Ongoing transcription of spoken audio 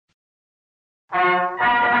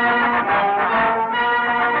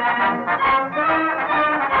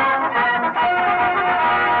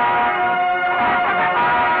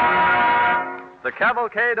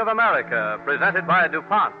Cavalcade of America, presented by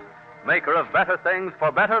DuPont, maker of better things for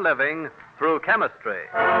better living through chemistry.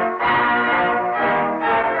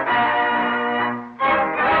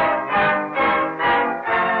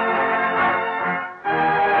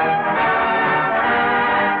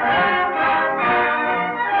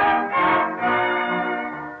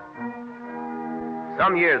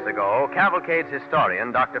 Some years ago, Cavalcade's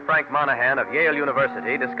historian, Dr. Frank Monahan of Yale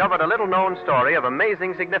University, discovered a little-known story of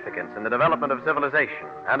amazing significance in the development of civilization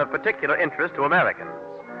and of particular interest to Americans.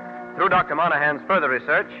 Through Dr. Monahan's further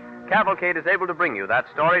research, Cavalcade is able to bring you that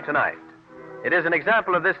story tonight. It is an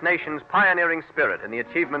example of this nation's pioneering spirit in the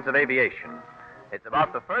achievements of aviation. It's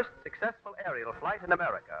about the first successful aerial flight in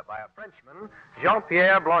America by a Frenchman,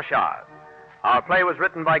 Jean-Pierre Blanchard. Our play was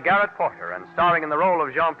written by Garrett Porter, and starring in the role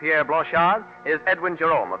of Jean-Pierre Blanchard is Edwin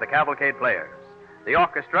Jerome of the Cavalcade Players. The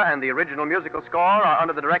orchestra and the original musical score are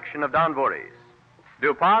under the direction of Don Voorhees.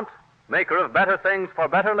 DuPont, maker of better things for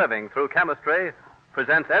better living through chemistry,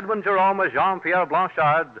 presents Edwin Jerome as Jean-Pierre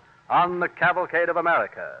Blanchard on the Cavalcade of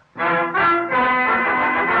America.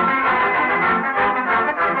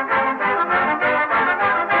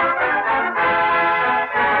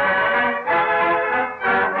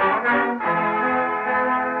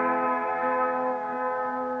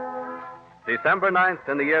 December 9th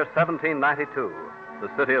in the year 1792, the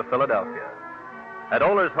city of Philadelphia. At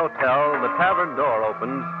Oler's Hotel, the tavern door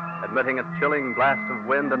opens, admitting a chilling blast of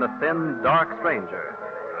wind and a thin, dark stranger.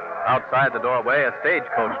 Outside the doorway, a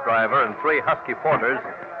stagecoach driver and 3 husky porters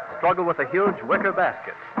struggle with a huge wicker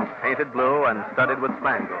basket, painted blue and studded with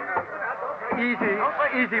spangles.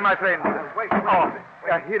 Easy, my friend.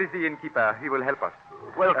 Here is the innkeeper. He will help us.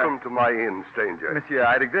 Welcome to my inn, stranger. Monsieur,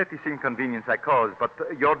 I regret this inconvenience I caused, but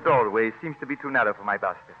your doorway seems to be too narrow for my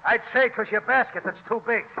basket. I'd say it was your basket that's too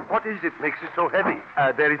big. What is it makes it so heavy?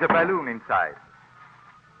 There is a balloon inside.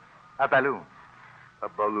 A balloon. A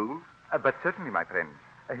balloon? But certainly, my friend.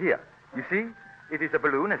 Here, you see, it is a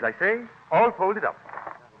balloon, as I say, all folded up.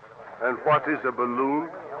 And what is a balloon?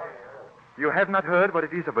 You have not heard what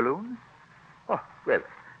it is, a balloon? Oh, well,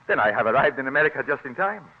 then I have arrived in America just in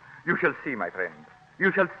time. You shall see, my friend.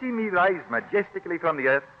 You shall see me rise majestically from the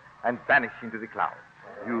earth and vanish into the clouds.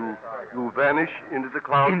 You vanish into the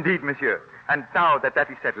clouds? Indeed, monsieur. And now that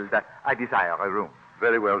is settled, I desire a room.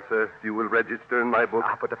 Very well, sir. You will register in my book.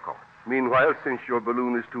 But of course. Meanwhile, since your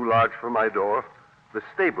balloon is too large for my door, the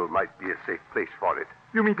stable might be a safe place for it.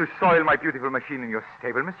 You mean to soil my beautiful machine in your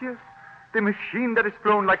stable, monsieur? The machine that has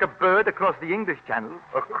flown like a bird across the English Channel?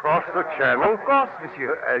 Across the channel? Of course,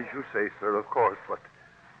 monsieur. As you say, sir, of course, but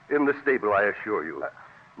in the stable, I assure you.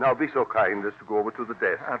 Now, be so kind as to go over to the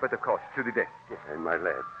desk. But of course, to the desk. Yes. And my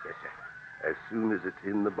lads. Yes, sir. As soon as it's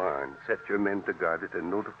in the barn, set your men to guard it and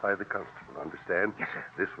notify the constable, understand? Yes, sir.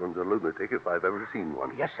 This one's a lunatic if I've ever seen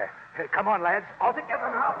one. Yes, sir. Come on, lads. All together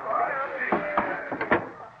now.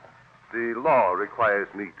 The law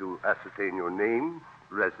requires me to ascertain your name,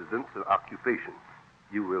 residence, and occupation.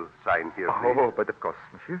 You will sign here, please. Oh, but of course,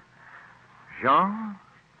 monsieur.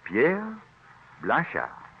 Jean-Pierre Blanchard,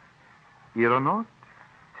 aeronaut,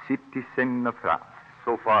 citizen of France.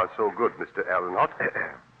 So far, so good, Mr. Aeronaut.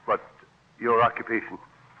 But your occupation?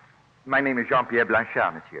 My name is Jean-Pierre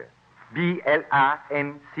Blanchard, monsieur.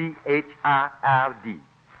 B-L-A-N-C-H-A-R-D.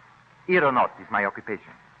 Aeronaut is my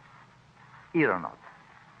occupation. Aeronaut.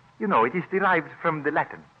 You know, it is derived from the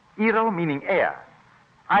Latin. Aero meaning air.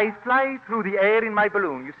 I fly through the air in my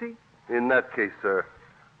balloon, you see? In that case, sir,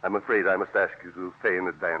 I'm afraid I must ask you to pay in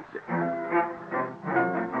advance.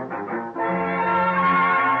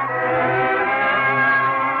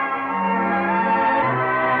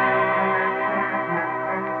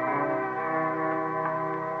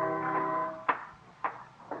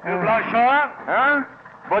 Blanchard? Huh?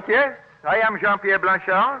 But yes, I am Jean-Pierre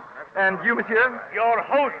Blanchard. And you, monsieur? Your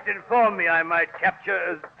host informed me I might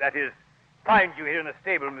find you here in the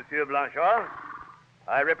stable, Monsieur Blanchard.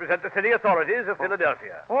 I represent the city authorities of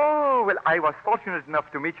Philadelphia. Oh, well, I was fortunate enough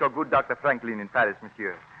to meet your good Dr. Franklin in Paris,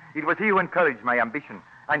 monsieur. It was he who encouraged my ambition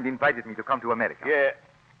and invited me to come to America. Yeah.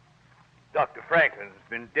 Dr. Franklin's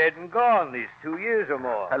been dead and gone these 2 years or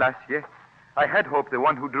more. Alas, yes. I had hoped the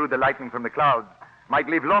one who drew the lightning from the clouds might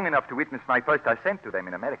live long enough to witness my first ascent to them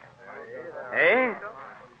in America. Eh?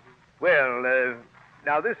 Well,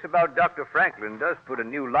 now this about Dr. Franklin does put a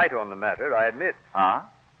new light on the matter, I admit. Ah?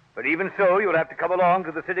 But even so, you'll have to come along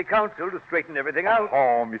to the city council to straighten everything out.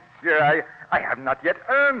 Oh, monsieur, I have not yet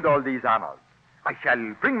earned all these honors. I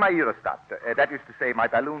shall bring my aerostat, that is to say, my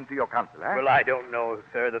balloon, to your council, eh? Well, I don't know,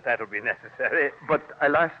 sir, that'll be necessary. But,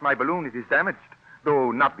 alas, my balloon, it is damaged,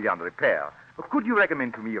 though not beyond repair. Could you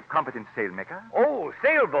recommend to me a competent sailmaker? Oh,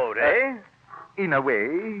 sailboat, eh? In a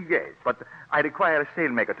way, yes, but I require a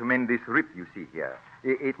sailmaker to mend this rip you see here.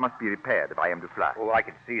 It must be repaired if I am to fly. Oh, I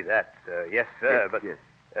can see that. Yes, sir. Yes, but yes.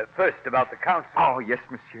 First, about the council. Oh, yes,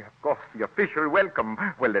 monsieur. Of course, the official welcome.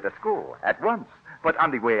 Well, let us go at once. But on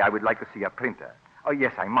the way, I would like to see a printer. Oh,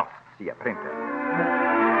 yes, I must see a printer.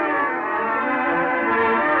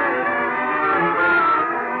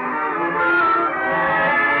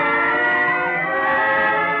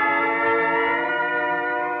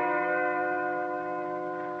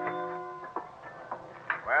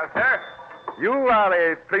 Well, sir? You are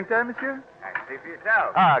a printer, monsieur? I see for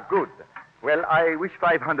yourself. Ah, good. Well, I wish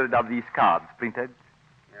 500 of these cards printed.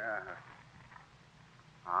 Yeah.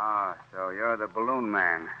 Ah, so you're the balloon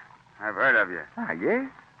man. I've heard of you. Ah, yes?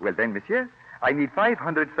 Well, then, monsieur, I need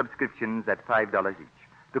 500 subscriptions at $5 each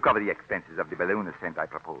to cover the expenses of the balloon ascent I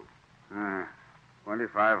propose.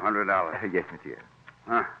 $2,500. Yes, monsieur.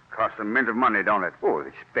 Costs a mint of money, don't it? Oh,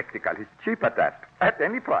 the spectacle is cheap at that, at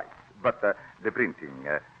any price. But the printing,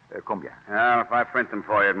 combien? Well, if I print them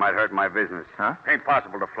for you, it might hurt my business. Huh? Ain't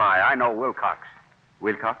possible to fly. I know Wilcox.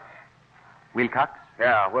 Wilcox? Wilcox?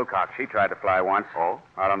 Yeah, Wilcox. He tried to fly once. Oh?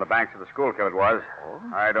 Out on the banks of the Schuylkill it was. Oh?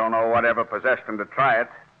 I don't know whatever possessed him to try it,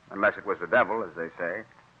 unless it was the devil, as they say.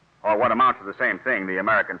 Or what amounts to the same thing, the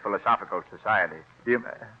American Philosophical Society. This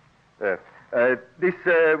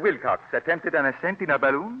Wilcox attempted an ascent in a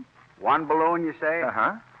balloon? One balloon, you say?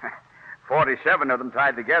 Uh-huh. 47 of them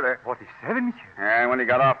tied together. 47, monsieur? And when he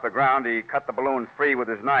got off the ground, he cut the balloon free with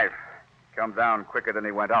his knife. Come down quicker than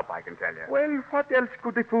he went up, I can tell you. Well, what else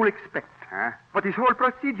could the fool expect? Huh? But his whole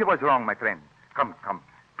procedure was wrong, my friend. Come.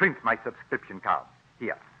 Print my subscription card.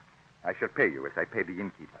 Here. I shall pay you as I pay the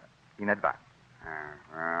innkeeper. In advance.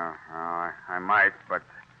 I might, but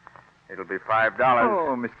it'll be $5.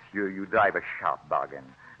 Oh, monsieur, you drive a sharp bargain.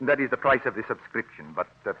 That is the price of the subscription, but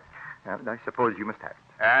I suppose you must have it.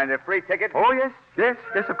 And a free ticket? Oh, yes,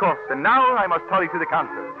 of course. And now I must hurry to the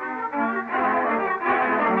council.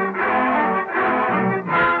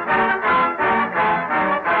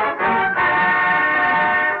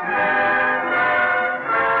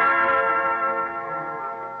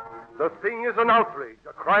 The thing is an outrage,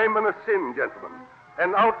 a crime and a sin, gentlemen.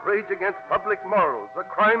 An outrage against public morals, a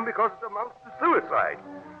crime because it amounts to suicide,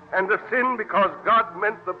 and a sin because God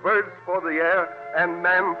meant the birds for the air and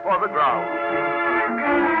man for the ground.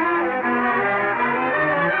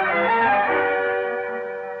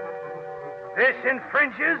 This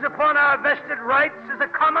infringes upon our vested rights as a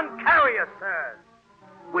common carrier, sirs.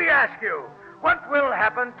 We ask you, what will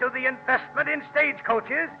happen to the investment in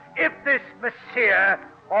stagecoaches if this monsieur,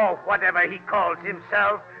 or whatever he calls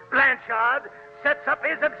himself, Blanchard, sets up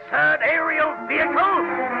his absurd aerial vehicle?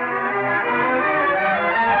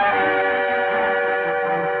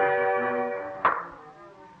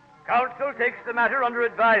 Council takes the matter under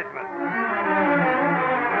advisement.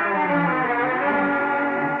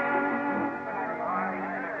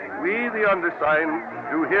 We, the undersigned,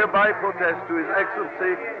 do hereby protest to His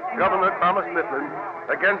Excellency Governor Thomas Mifflin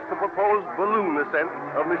against the proposed balloon ascent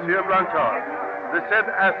of Monsieur Blanchard, the said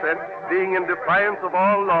ascent being in defiance of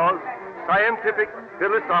all laws, scientific,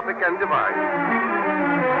 philosophic, and divine.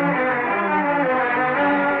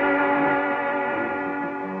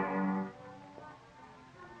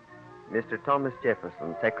 Mr. Thomas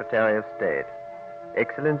Jefferson, Secretary of State.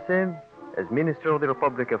 Excellency, as Minister of the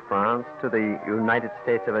Republic of France to the United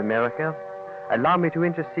States of America, allow me to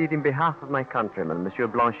intercede in behalf of my countryman, Monsieur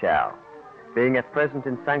Blanchard. Being at present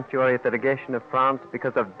in sanctuary at the legation of France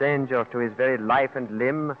because of danger to his very life and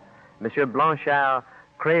limb, Monsieur Blanchard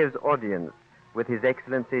craves audience with His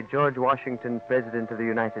Excellency George Washington, President of the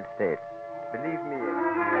United States. Believe me...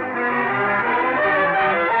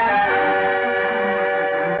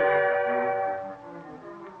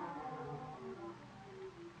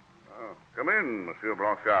 Come in, Monsieur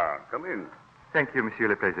Blanchard. Come in. Thank you, Monsieur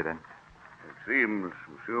le President. It seems,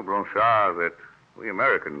 Monsieur Blanchard, that we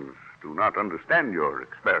Americans do not understand your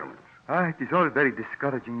experiments. It is all very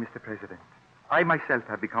discouraging, Mr. President. I myself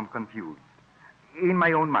have become confused. In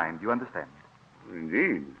my own mind, you understand?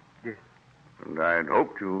 Indeed. Yes. And I'd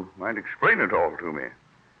hoped you might explain it all to me.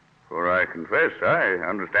 For I confess I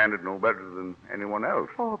understand it no better than anyone else.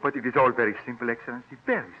 Oh, but it is all very simple, Excellency,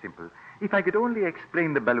 very simple. If I could only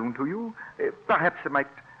explain the balloon to you, perhaps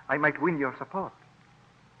I might win your support.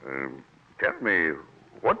 Tell me,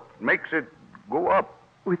 what makes it go up?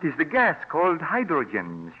 Oh, it is the gas called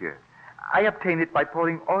hydrogen, monsieur. I obtain it by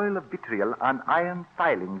pouring oil of vitriol on iron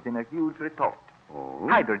filings in a huge retort. Oh?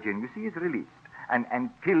 Hydrogen, you see, is released and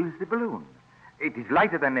fills the balloon. It is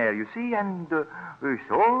lighter than air, you see, and so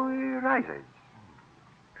it rises.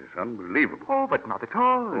 It is unbelievable. Oh, but not at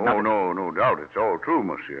all. Oh, no doubt it's all true,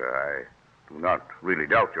 monsieur. I do not really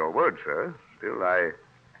doubt your word, sir. Still, I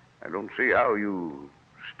don't see how you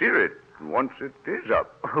steer it once it is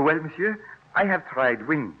up. Well, monsieur, I have tried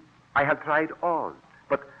wing. I have tried all.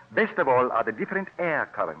 But best of all are the different air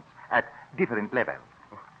currents at different levels.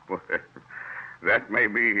 Well, that may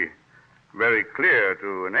be very clear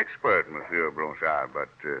to an expert, Monsieur Blanchard, but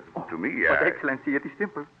to me, But, Excellency, it is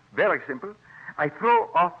simple. Very simple. I throw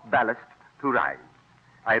off ballast to rise.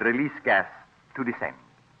 I release gas to descend.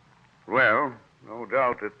 Well, no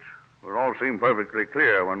doubt it will all seem perfectly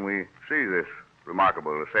clear when we see this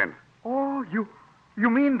remarkable ascent. Oh, you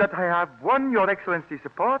mean that I have won your Excellency's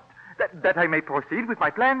support? That I may proceed with my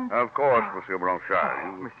plan? Of course, Monsieur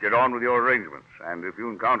Blanchard. You get on with your arrangements, and if you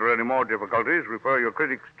encounter any more difficulties, refer your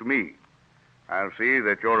critics to me. I'll see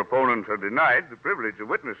that your opponents are denied the privilege of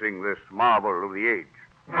witnessing this marvel of the age.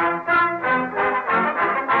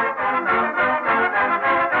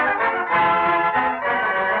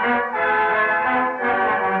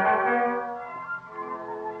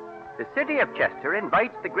 The city of Chester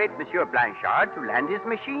invites the great Monsieur Blanchard to land his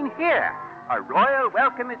machine here. A royal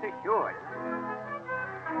welcome is assured.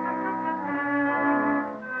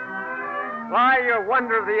 Why, your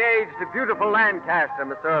wonder of the age, the beautiful Lancaster,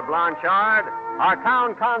 Monsieur Blanchard. Our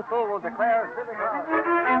town council will declare civic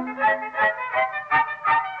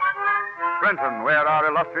Trenton, where our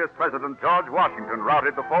illustrious President George Washington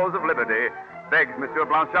routed the foes of liberty, begs Monsieur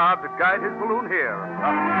Blanchard to guide his balloon here.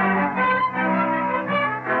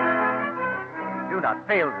 Do not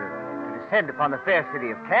fail to descend upon the fair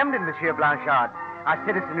city of Camden, Monsieur Blanchard. Our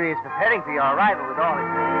citizenry is preparing for your arrival with all its...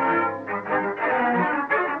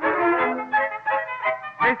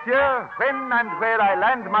 Monsieur, when and where I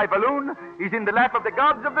land my balloon is in the lap of the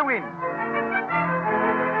gods of the wind.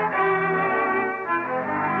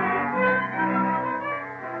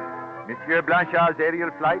 Monsieur Blanchard's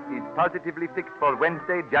aerial flight is positively fixed for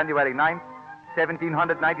Wednesday, January 9th,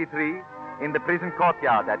 1793, in the prison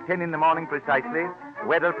courtyard at 10 in the morning precisely,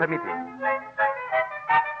 weather permitting.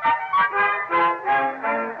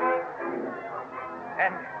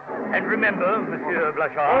 And remember, Monsieur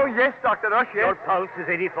Blanchard... Oh, yes, Dr. Rush, yes. Your pulse is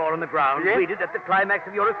 84 on the ground. Yes. Read it at the climax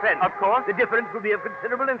of your ascent. Of course. The difference will be of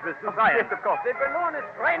considerable interest to science. Yes, of course. The balloon is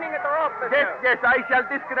straining at the rope, Yes, yes, I shall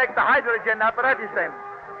disconnect the hydrogen apparatus then.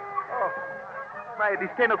 Oh, it is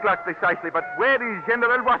 10 o'clock precisely, but where is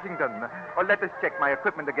General Washington? Oh, let us check my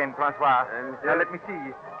equipment again, Francois. Let me see.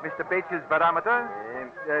 Mr. Bates' barometer,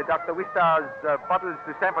 Dr. Wistar's bottles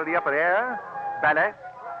to sample the upper air, ballet,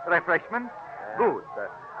 refreshment. Good.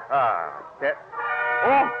 There.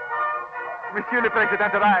 Oh, Monsieur le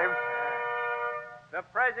President arrives. The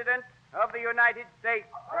President of the United States.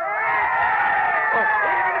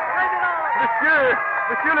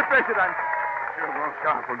 Monsieur le President. Monsieur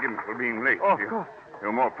Blanchard, forgive me for being late. Oh, of course.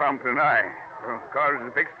 You're more prompt than I. Your car is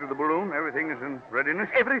affixed to the balloon. Everything is in readiness.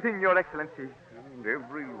 Everything, Your Excellency. And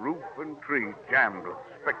every roof and tree jammed with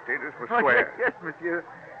spectators for Oh, square. yes, Monsieur.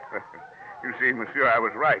 You see, Monsieur, I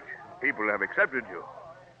was right. People have accepted you.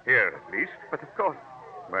 Here, at least. But of course.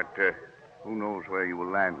 But who knows where you will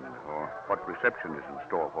land or what reception is in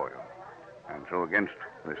store for you. And so against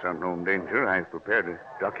this unknown danger, I've prepared a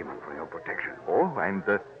document for your protection. Oh, and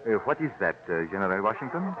what is that, General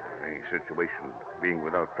Washington? The situation being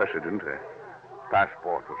without precedent, a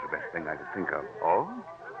passport was the best thing I could think of. Oh?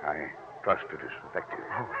 I trust it is effective.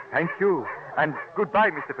 Oh, thank you. And goodbye,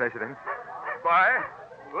 Mr. President. Bye.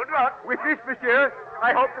 Good luck. With this, monsieur,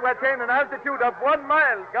 I hope to attain an altitude of 1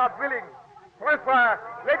 mile, God willing. Francois,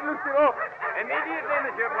 let loose the rope. Immediately,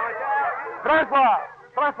 Monsieur Blanchard.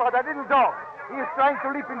 Francois, that little dog. He is trying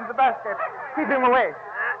to leap into the basket. Keep him away.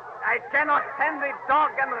 I cannot send the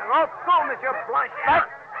dog and the rope go, Monsieur Blanchard.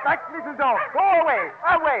 Back, little dog. Go away.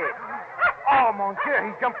 Away. Oh, monsieur,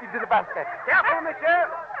 he jumped into the basket. Careful, Monsieur.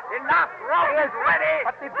 Enough rope is ready.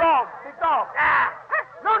 But the dog. Ah.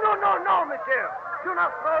 No, Monsieur. Do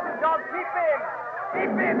not throw the dog. Keep him.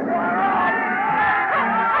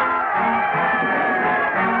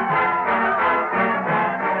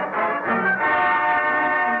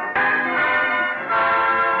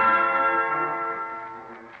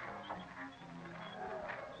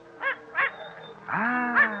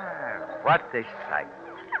 What a sight.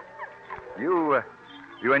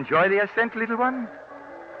 You enjoy the ascent, little one?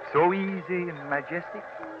 So easy and majestic.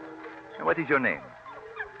 And what is your name?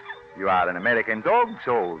 You are an American dog,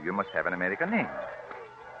 so you must have an American name.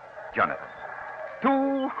 Jonathan.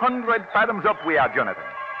 200 fathoms up we are, Jonathan.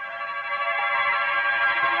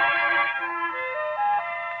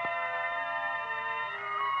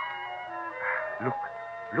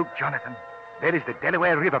 Look, Jonathan. There is the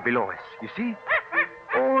Delaware River below us. You see?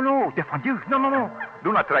 Oh, no, défendu. No.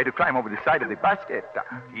 Do not try to climb over the side of the basket.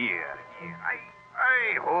 Here.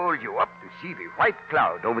 I hold you up to see the white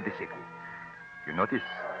cloud over the city. You notice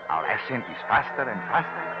our ascent is faster and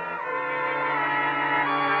faster?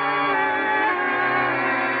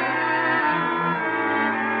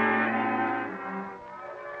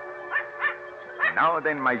 Now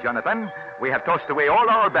then, my Jonathan, we have tossed away all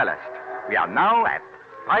our ballast. We are now at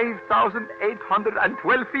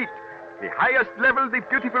 5,812 feet, the highest level the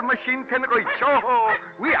beautiful machine can reach. Oh,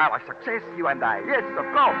 we are a success, you and I. Yes, of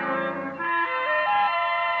course.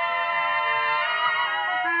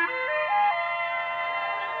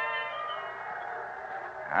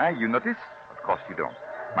 You notice? Of course you don't.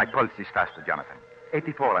 My pulse is faster, Jonathan.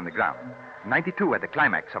 84 on the ground. 92 at the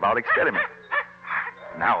climax of our experiment.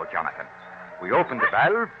 Now, Jonathan, we open the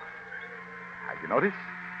valve. Have you noticed?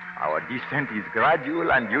 Our descent is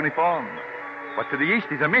gradual and uniform. But to the east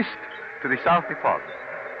is a mist. To the south, a fog.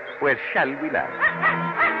 Where shall we land?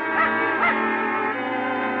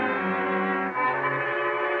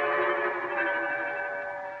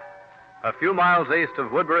 A few miles east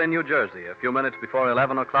of Woodbury, New Jersey, a few minutes before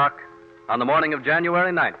 11 o'clock, on the morning of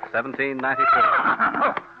January 9th, 1793.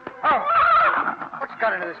 What's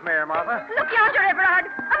got into this mare, Martha? Look yonder, Everard.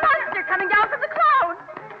 A monster coming down from the clouds.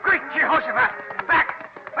 Great Jehoshaphat! Back!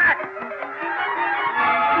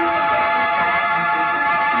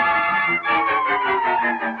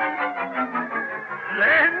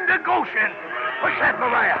 Land of Goshen! What's that,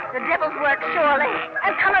 Mariah? The devil's work, surely.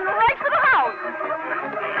 And coming right for the house.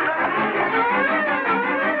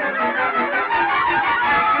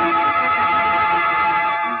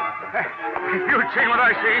 If you'd seen what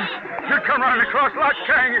I seen, you'd come running across lot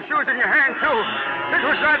carrying your shoes in your hand, too. It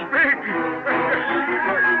was that big.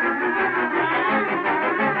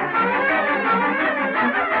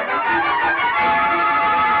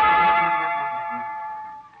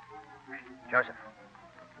 Joseph,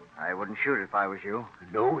 I wouldn't shoot it if I was you.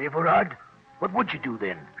 No, Everard? What would you do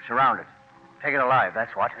then? Surround it. Take it alive,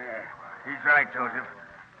 that's what. He's right, Joseph.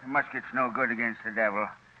 The musket's no good against the devil.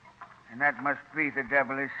 And that must be the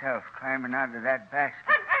devil himself climbing out of that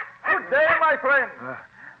basket. Good day, my friend.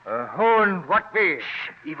 Who and what be?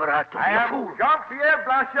 Shh, Everard, don't I be a am fool. Jean-Pierre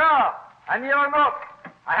Blanchard. And you are not.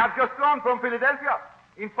 I have just gone from Philadelphia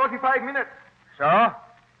in 45 minutes. So?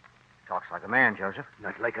 Talks like a man, Joseph.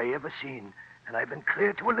 Not like I ever seen. And I've been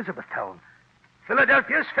clear to Elizabethtown.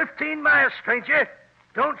 Philadelphia's 15 miles, stranger.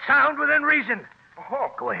 Don't sound within reason.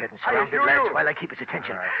 Oh, Go ahead and I surround it, assure lads, you. while I keep his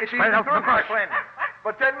attention. It is Spread out good, from my across. friend.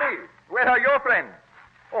 But tell me, where are your friends?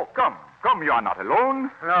 Oh, come, you are not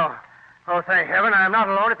alone. No. Oh, thank heaven, I'm not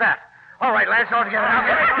alone at that. All right, lads, all together now.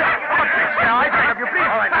 Get it. Now, I beg of you, please.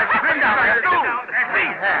 All right, lads, bring down here.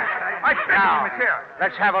 I expect Now, him is here.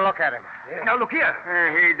 let's have a look at him. Now, look here.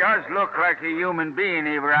 He does look like a human being,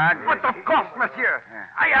 Everard. But of course, monsieur.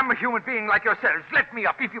 I am a human being like yourselves. Let me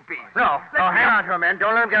up, if you please. No, hang on to him, men.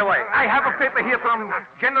 Don't let him get away. I have a paper here from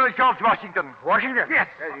General George Washington. Washington? Yes.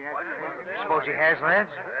 Suppose he has,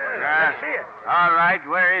 lads? All right,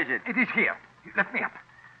 where is it? It is here. Let me up.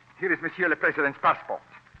 Here is Monsieur le President's passport.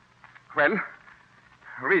 Well,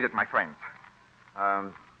 read it, my friends.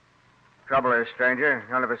 Trouble is, stranger,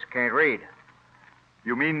 none of us can't read.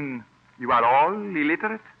 You mean you are all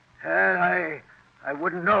illiterate? I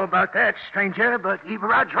wouldn't know about that, stranger, but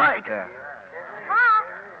Everard's right. Mom,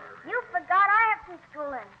 you forgot I have some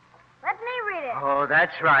schooling. Let me read it. Oh,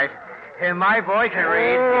 that's right. My boy can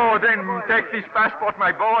read. Oh, then take this passport,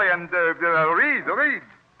 my boy, and read.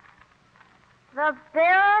 The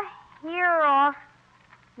bearer hereof,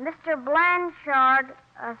 Mr. Blanchard,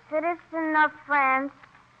 a citizen of France,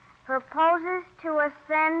 proposes to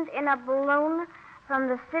ascend in a balloon from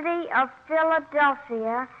the city of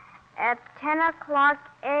Philadelphia at 10 o'clock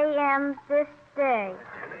a.m. this day.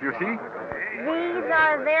 You see? These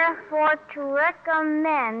are therefore to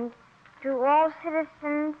recommend to all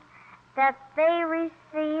citizens that they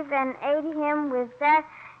receive and aid him with that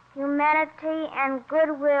humanity and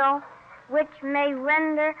goodwill which may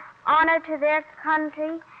render honor to their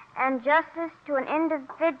country and justice to an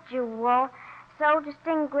individual so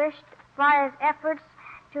distinguished by his efforts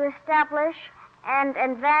to establish and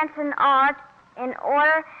advance an art in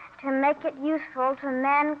order to make it useful to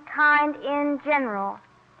mankind in general.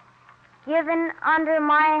 Given under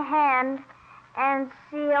my hand and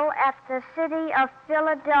seal at the city of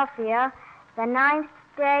Philadelphia, the 9th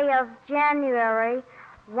day of January,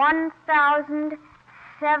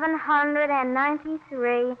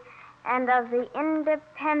 1793, and of the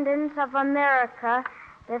independence of America,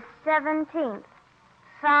 the 17th.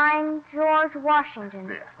 Signed, George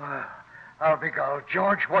Washington. I'll be gone.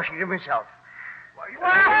 George Washington himself. All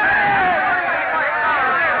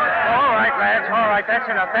right, lads. All right, that's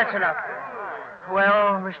enough.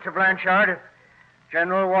 Well, Mr. Blanchard, if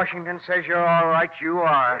General Washington says you're all right, you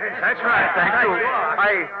are. Yes, that's right. Thank you. You are.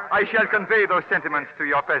 I shall convey those sentiments to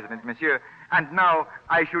your president, monsieur. And now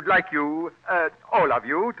I should like you, all of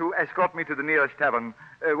you, to escort me to the nearest tavern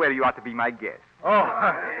where you are to be my guest. Oh,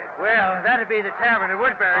 well, that'd be the tavern at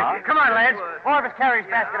Woodbury. Come on, lads. All of us carry his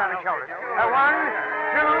basket on his shoulders. 1,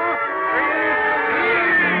 2, 3.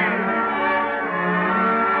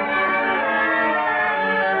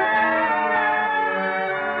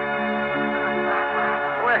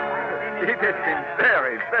 It has been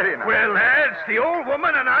very, very nice. Well, lads, the old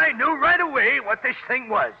woman and I knew right away what this thing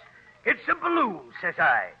was. It's a balloon, says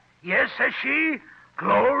I. Yes, says she.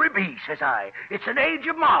 Glory be, says I. It's an age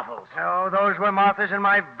of marvels. Oh, those were Martha's and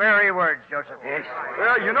my very words, Joseph. Yes.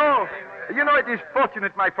 Well, you know, it is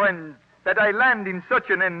fortunate, my friend, that I land in such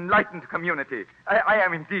an enlightened community. I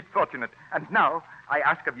am indeed fortunate. And now I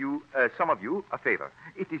ask of you, some of you, a favor.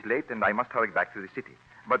 It is late and I must hurry back to the city.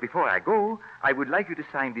 But before I go, I would like you to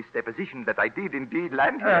sign this deposition that I did indeed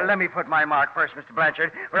land here. Let me put my mark first, Mr.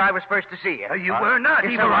 Blanchard, where I was first to see you. You were not,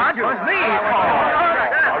 Yes, Everard. It was me.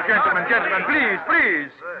 Oh, gentlemen,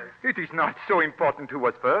 please. It is not so important who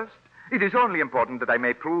was first. It is only important that I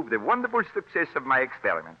may prove the wonderful success of my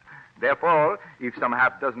experiment. Therefore, if some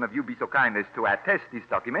half dozen of you be so kind as to attest this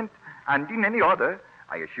document, and in any order,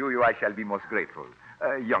 I assure you I shall be most grateful.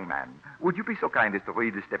 Young man, would you be so kind as to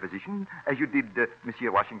read this deposition as you did Monsieur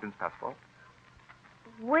Washington's passport?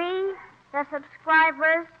 We, the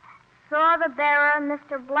subscribers, saw the bearer,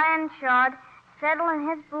 Mr. Blanchard, settle in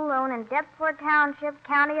his balloon in Deptford Township,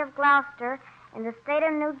 County of Gloucester, in the state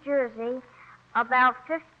of New Jersey, about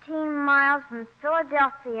 15 miles from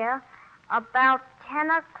Philadelphia, about 10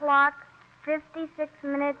 o'clock, 56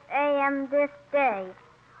 minutes a.m. this day.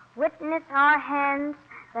 Witness our hands,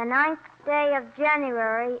 the 9th day of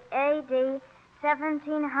January, A.D.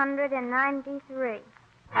 1793.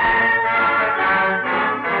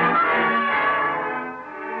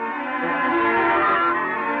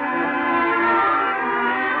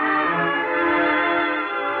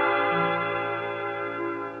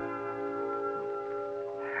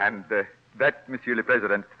 And that, Monsieur le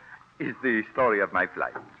President, is the story of my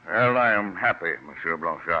flight. Well, I am happy, Monsieur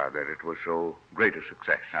Blanchard, that it was so great a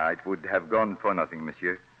success. It would have gone for nothing,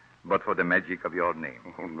 monsieur, but for the magic of your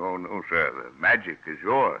name. Oh, no, sir. The magic is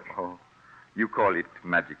yours. Oh, you call it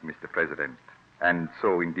magic, Mr. President. And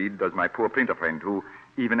so, indeed, does my poor printer friend, who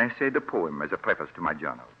even essayed a poem as a preface to my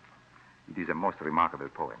journal. It is a most remarkable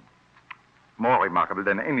poem. More remarkable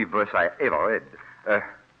than any verse I ever read.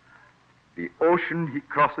 The ocean he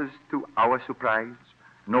crosses to our surprise,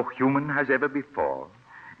 no human has ever before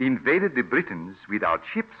invaded the Britons without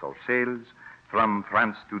ships or sails from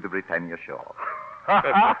France to the Britannia shore.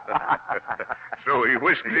 So he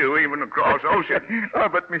whisked you even across ocean. Oh,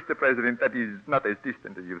 but, Mr. President, that is not as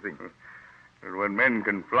distant as you think. And when men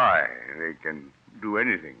can fly, they can do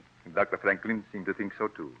anything. Dr. Franklin seemed to think so,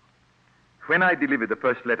 too. When I delivered the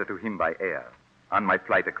first letter to him by air on my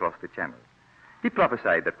flight across the Channel, he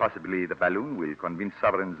prophesied that possibly the balloon will convince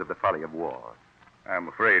sovereigns of the folly of war. I'm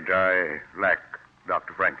afraid I lack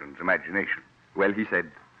Dr. Franklin's imagination. Well, he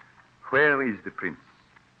said, where is the prince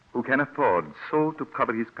who can afford so to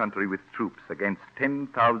cover his country with troops against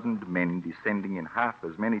 10,000 men descending in half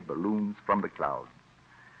as many balloons from the clouds?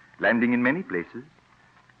 Landing in many places,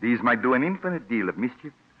 these might do an infinite deal of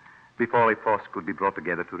mischief before a force could be brought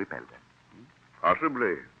together to repel them.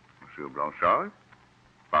 Possibly, Monsieur Blanchard.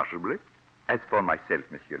 Possibly. As for myself,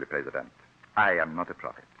 Monsieur le President, I am not a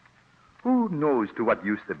prophet. Who knows to what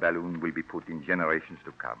use the balloon will be put in generations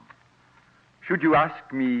to come? Should you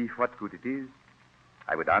ask me what good it is,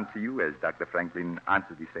 I would answer you as Dr. Franklin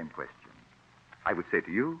answered the same question. I would say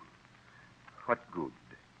to you, what good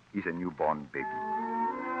is a newborn baby?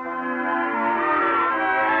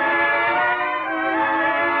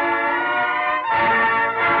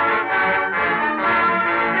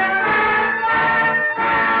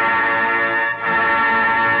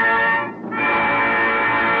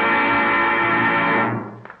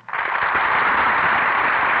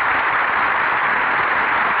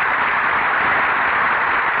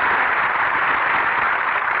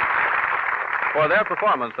 For their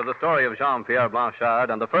performance of the story of Jean-Pierre Blanchard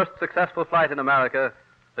and the first successful flight in America,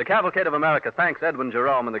 the Cavalcade of America thanks Edwin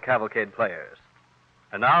Jerome and the Cavalcade players.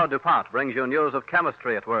 And now DuPont brings you news of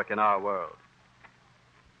chemistry at work in our world.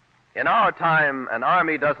 In our time, an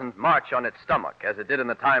army doesn't march on its stomach as it did in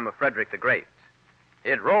the time of Frederick the Great.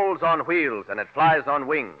 It rolls on wheels and it flies on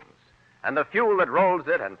wings. And the fuel that rolls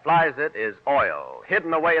it and flies it is oil,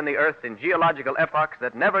 hidden away in the earth in geological epochs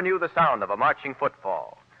that never knew the sound of a marching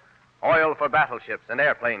footfall. Oil for battleships and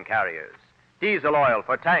airplane carriers. diesel oil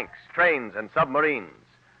for tanks, trains, and submarines,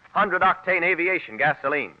 100-octane aviation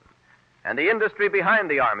gasoline. And the industry behind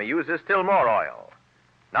the Army uses still more oil.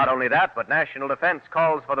 Not only that, but national defense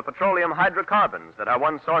calls for the petroleum hydrocarbons that are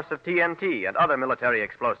one source of TNT and other military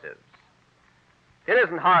explosives. It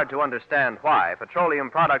isn't hard to understand why petroleum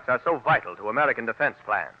products are so vital to American defense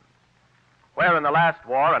plans. Where in the last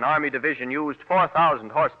war an Army division used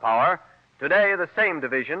 4,000 horsepower, today the same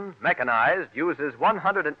division, mechanized, uses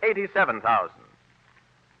 187,000.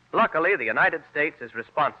 Luckily, the United States is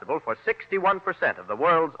responsible for 61% of the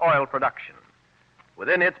world's oil production.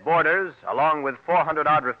 Within its borders, along with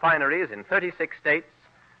 400-odd refineries in 36 states,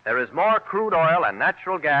 there is more crude oil and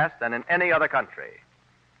natural gas than in any other country.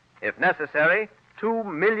 If necessary, 2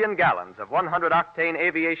 million gallons of 100-octane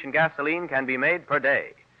aviation gasoline can be made per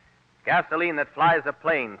day. Gasoline that flies a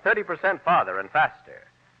plane 30% farther and faster,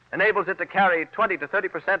 enables it to carry 20 to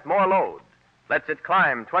 30% more load, lets it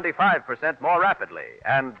climb 25% more rapidly,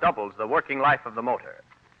 and doubles the working life of the motor.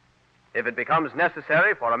 If it becomes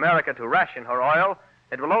necessary for America to ration her oil,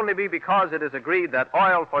 it will only be because it is agreed that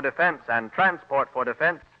oil for defense and transport for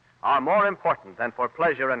defense are more important than for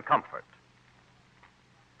pleasure and comfort.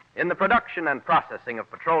 In the production and processing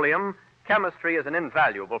of petroleum, chemistry is an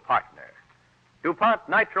invaluable partner. DuPont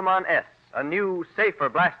Nitromon S, a new, safer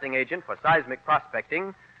blasting agent for seismic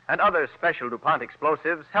prospecting, and other special DuPont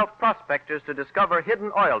explosives help prospectors to discover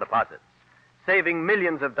hidden oil deposits, saving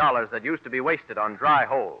millions of dollars that used to be wasted on dry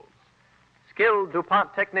holes. Skilled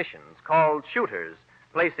DuPont technicians, called shooters,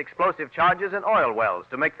 place explosive charges in oil wells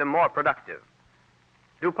to make them more productive.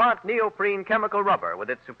 DuPont neoprene chemical rubber, with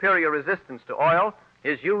its superior resistance to oil,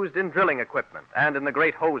 is used in drilling equipment and in the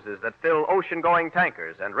great hoses that fill ocean-going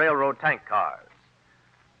tankers and railroad tank cars.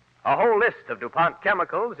 A whole list of DuPont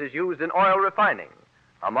chemicals is used in oil refining,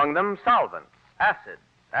 among them solvents, acids,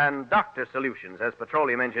 and doctor solutions, as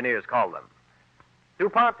petroleum engineers call them.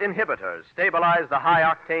 DuPont inhibitors stabilize the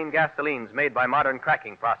high-octane gasolines made by modern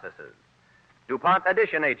cracking processes. DuPont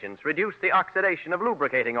addition agents reduce the oxidation of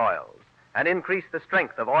lubricating oils and increase the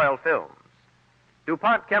strength of oil films.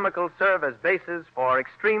 DuPont chemicals serve as bases for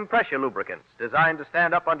extreme pressure lubricants designed to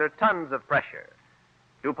stand up under tons of pressure.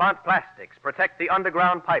 DuPont plastics protect the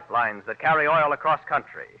underground pipelines that carry oil across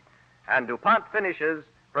country. And DuPont finishes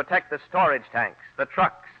protect the storage tanks, the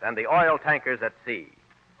trucks, and the oil tankers at sea.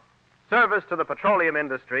 Service to the petroleum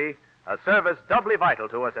industry, a service doubly vital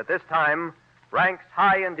to us at this time, ranks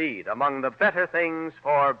high indeed among the better things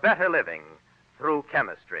for better living through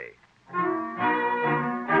chemistry.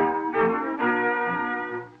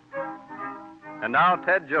 And now,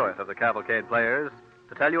 Ted Jewett of the Cavalcade Players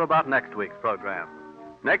to tell you about next week's program.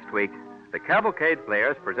 Next week, the Cavalcade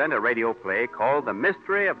Players present a radio play called The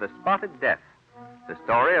Mystery of the Spotted Death, the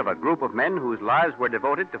story of a group of men whose lives were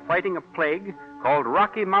devoted to fighting a plague called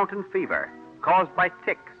Rocky Mountain Fever, caused by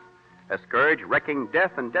ticks, a scourge wrecking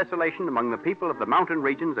death and desolation among the people of the mountain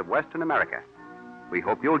regions of Western America. We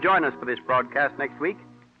hope you'll join us for this broadcast next week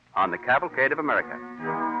on the Cavalcade of America.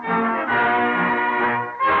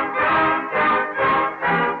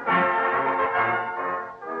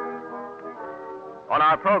 On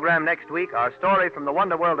our program next week, our story from the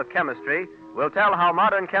wonder world of chemistry will tell how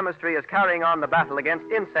modern chemistry is carrying on the battle against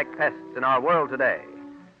insect pests in our world today.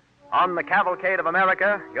 On the Cavalcade of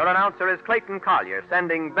America, your announcer is Clayton Collier,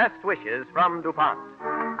 sending best wishes from DuPont.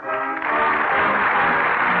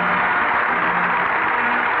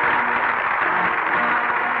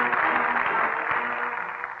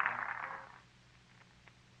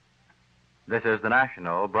 This is the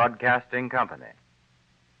National Broadcasting Company.